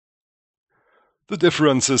The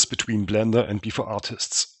differences between Blender and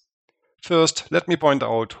Bforartists. First, let me point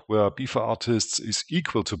out where Bforartists is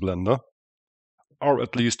equal to Blender, or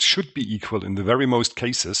at least should be equal in the very most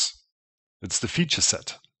cases. It's the feature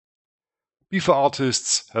set.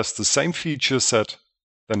 Bforartists has the same feature set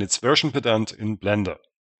than its version pedant in Blender.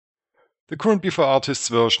 The current Bforartists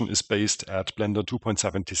version is based at Blender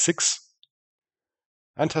 2.76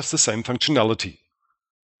 and has the same functionality,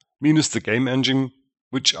 minus the game engine,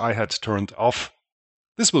 which I had turned off.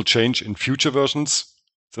 This will change in future versions.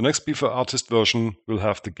 The next Bforartist version will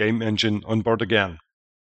have the game engine on board again.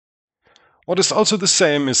 What is also the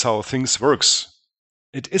same is how things works.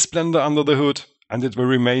 It is Blender under the hood, and it will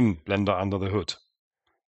remain Blender under the hood.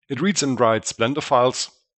 It reads and writes Blender files,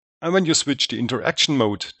 and when you switch the interaction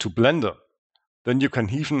mode to Blender, then you can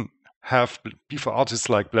even have Bforartists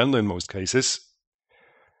like Blender in most cases.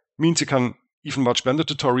 Means you can even watch Blender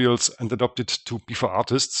tutorials and adopt it to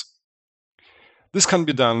Bforartists. This can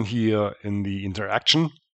be done here in the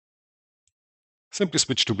interaction. Simply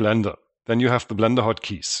switch to Blender. Then you have the Blender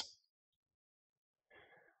hotkeys.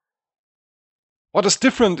 What is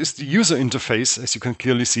different is the user interface, as you can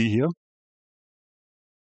clearly see here.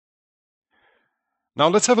 Now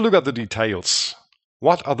let's have a look at the details.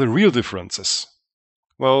 What are the real differences?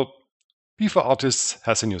 Well, Bforartists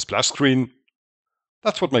has a new splash screen.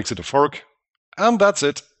 That's what makes it a fork. And that's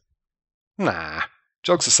it. Nah,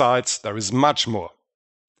 jokes aside, there is much more.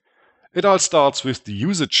 It all starts with the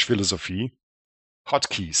usage philosophy,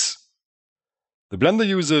 hotkeys. The Blender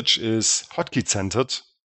usage is hotkey-centered.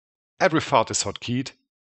 Every fart is hotkeyed.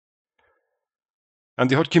 And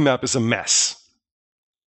the hotkey map is a mess.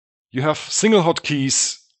 You have single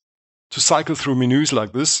hotkeys to cycle through menus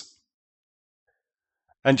like this.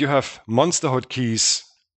 And you have monster hotkeys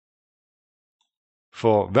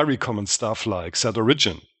for very common stuff like set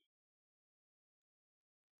origin.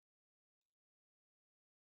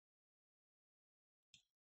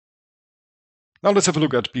 Now let's have a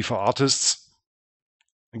look at Bforartists.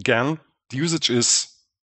 Again, the usage is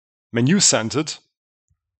menu-centered.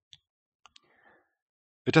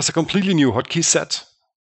 It has a completely new hotkey set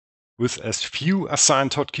with as few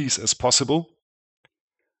assigned hotkeys as possible.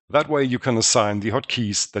 That way you can assign the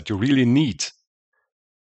hotkeys that you really need.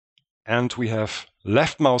 And we have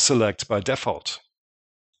left mouse select by default.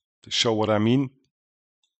 To show what I mean,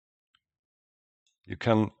 you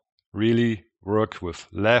can really work with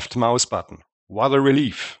left mouse button. What a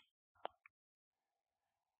relief!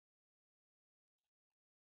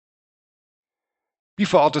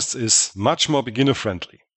 Bforartists is much more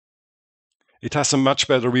beginner-friendly. It has a much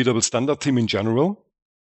better readable standard theme in general.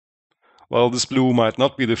 Well, this blue might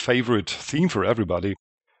not be the favorite theme for everybody,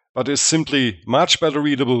 but is simply much better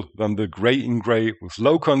readable than the gray in gray with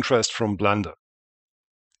low contrast from Blender.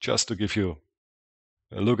 Just to give you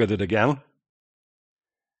a look at it again.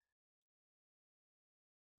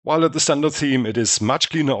 While at the standard theme it is much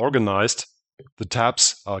cleaner organized, the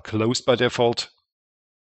tabs are closed by default.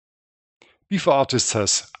 Bforartists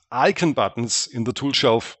has icon buttons in the tool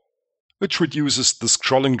shelf, which reduces the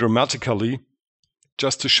scrolling dramatically.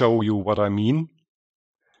 Just to show you what I mean,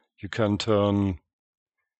 you can turn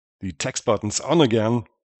the text buttons on again.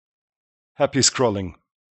 Happy scrolling.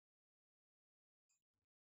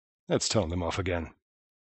 Let's turn them off again.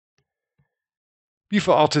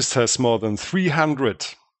 Bforartists has more than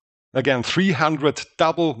 300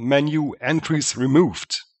 double menu entries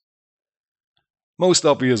removed. Most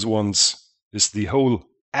obvious ones is the whole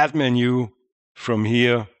add menu from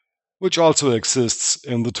here, which also exists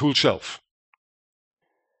in the tool shelf.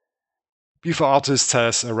 Bforartists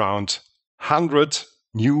has around 100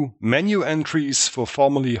 new menu entries for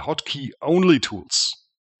formerly hotkey-only tools,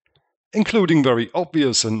 including very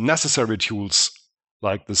obvious and necessary tools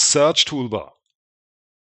like the search toolbar.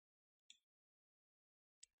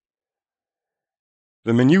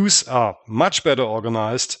 The menus are much better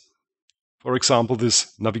organized. For example,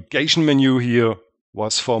 this navigation menu here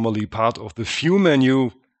was formerly part of the view menu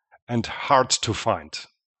and hard to find.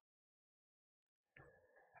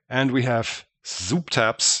 And we have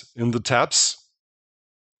subtabs in the tabs.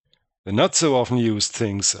 The not so often used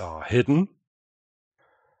things are hidden.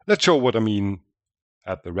 Let's show what I mean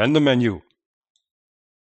at the render menu.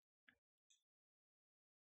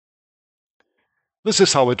 This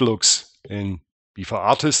is how it looks in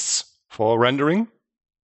Bforartists for rendering.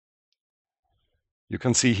 You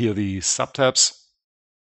can see here the subtabs.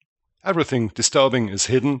 Everything disturbing is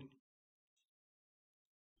hidden.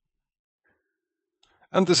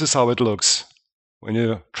 And this is how it looks when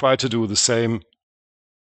you try to do the same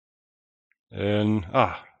in,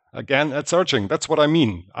 again at searching. That's what I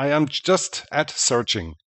mean. I am just at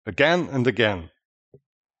searching again and again.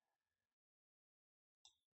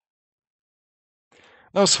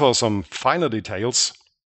 Now for some finer details.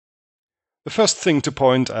 The first thing to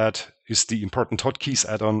point at is the Important Hotkeys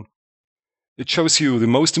add-on. It shows you the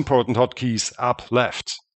most important hotkeys up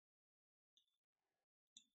left.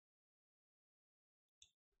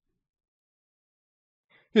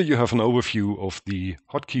 Here you have an overview of the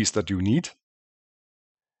hotkeys that you need.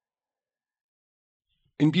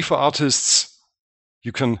 In Bforartists,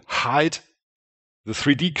 you can hide the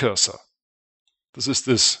 3D cursor. This is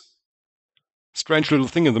this strange little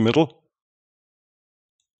thing in the middle.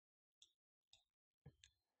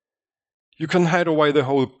 You can hide away the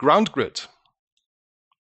whole ground grid.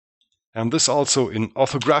 And this also in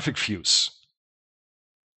orthographic views.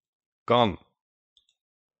 Gone.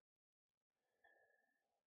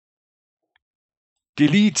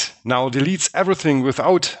 Delete now deletes everything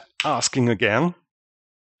without asking again.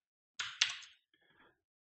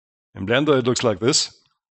 In Blender it looks like this.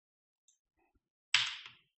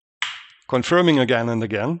 Confirming again and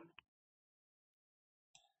again.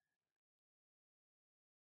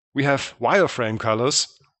 We have Wireframe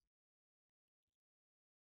Colors.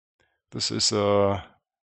 This is here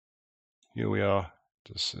we are.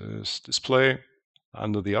 This is display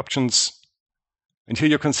under the options. And here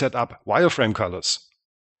you can set up wireframe colors.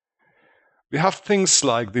 We have things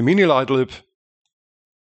like the mini light lib,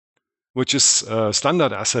 which is a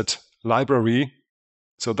standard asset library,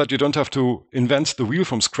 so that you don't have to invent the wheel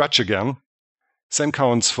from scratch again. Same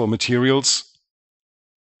counts for materials.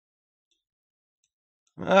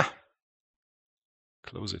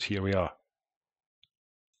 Close it, here we are.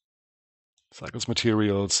 Cycles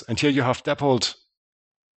materials, and here you have depot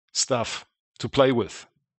stuff to play with.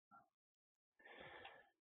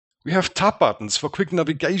 We have tab buttons for quick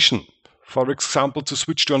navigation, for example, to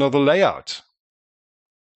switch to another layout.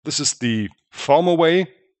 This is the former way,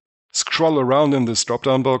 scroll around in this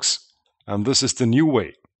drop-down box, and this is the new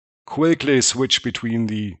way, quickly switch between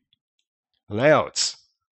the layouts.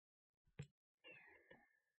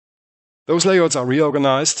 Those layouts are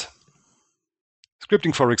reorganized.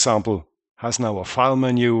 Scripting, for example, has now a file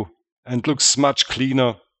menu and looks much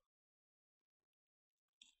cleaner.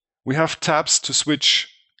 We have tabs to switch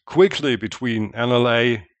quickly between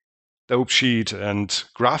NLA, Dopesheet, and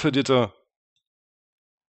Graph Editor.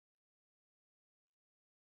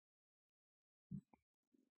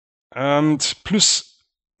 And plus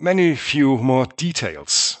many few more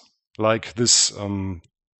details, like this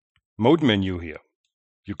mode menu here.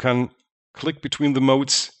 You can click between the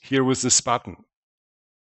modes here with this button.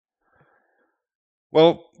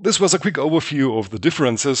 Well, this was a quick overview of the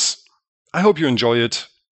differences. I hope you enjoy it.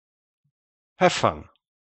 Have fun.